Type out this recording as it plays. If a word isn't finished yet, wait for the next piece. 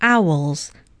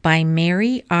Owls by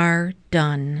Mary R.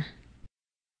 Dunn.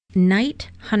 Night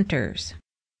Hunters.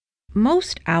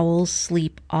 Most owls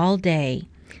sleep all day.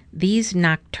 These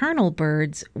nocturnal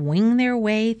birds wing their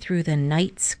way through the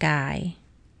night sky.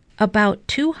 About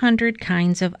 200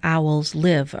 kinds of owls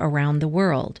live around the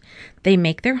world. They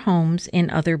make their homes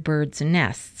in other birds'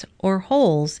 nests or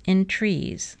holes in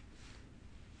trees.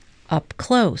 Up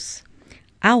close.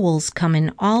 Owls come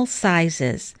in all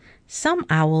sizes. Some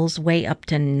owls weigh up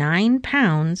to 9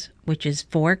 pounds, which is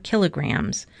 4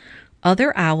 kilograms.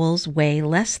 Other owls weigh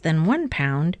less than 1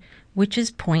 pound, which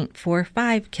is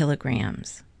 0.45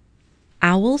 kilograms.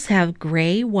 Owls have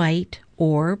gray, white,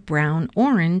 or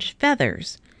brown-orange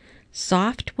feathers.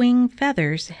 Soft wing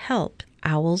feathers help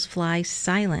owls fly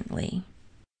silently.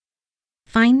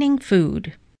 Finding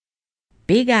food.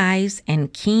 Big eyes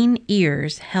and keen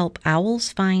ears help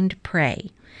owls find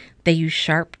prey. They use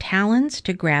sharp talons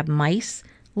to grab mice,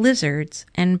 lizards,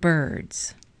 and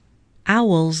birds.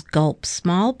 Owls gulp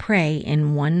small prey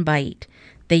in one bite.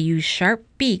 They use sharp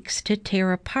beaks to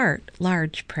tear apart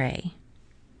large prey.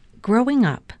 Growing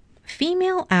up,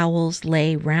 female owls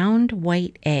lay round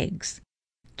white eggs.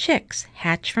 Chicks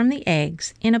hatch from the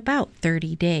eggs in about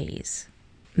 30 days.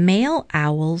 Male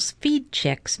owls feed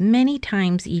chicks many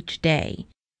times each day.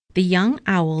 The young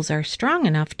owls are strong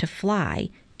enough to fly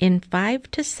in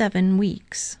 5 to 7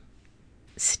 weeks.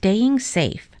 Staying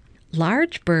safe.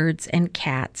 Large birds and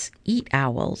cats eat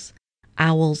owls.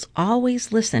 Owls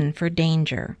always listen for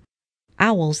danger.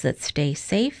 Owls that stay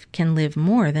safe can live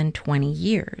more than 20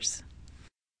 years.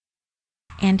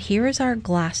 And here is our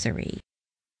glossary.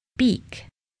 Beak.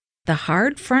 The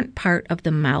hard front part of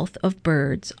the mouth of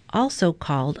birds, also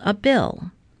called a bill.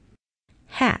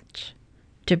 Hatch.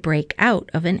 To break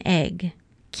out of an egg.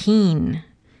 Keen.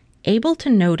 Able to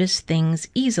notice things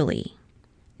easily.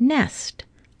 Nest.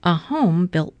 A home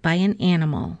built by an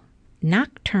animal.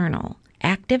 Nocturnal.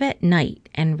 Active at night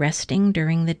and resting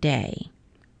during the day.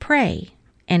 Prey.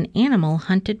 An animal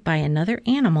hunted by another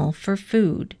animal for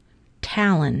food.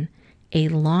 Talon. A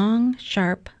long,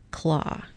 sharp claw.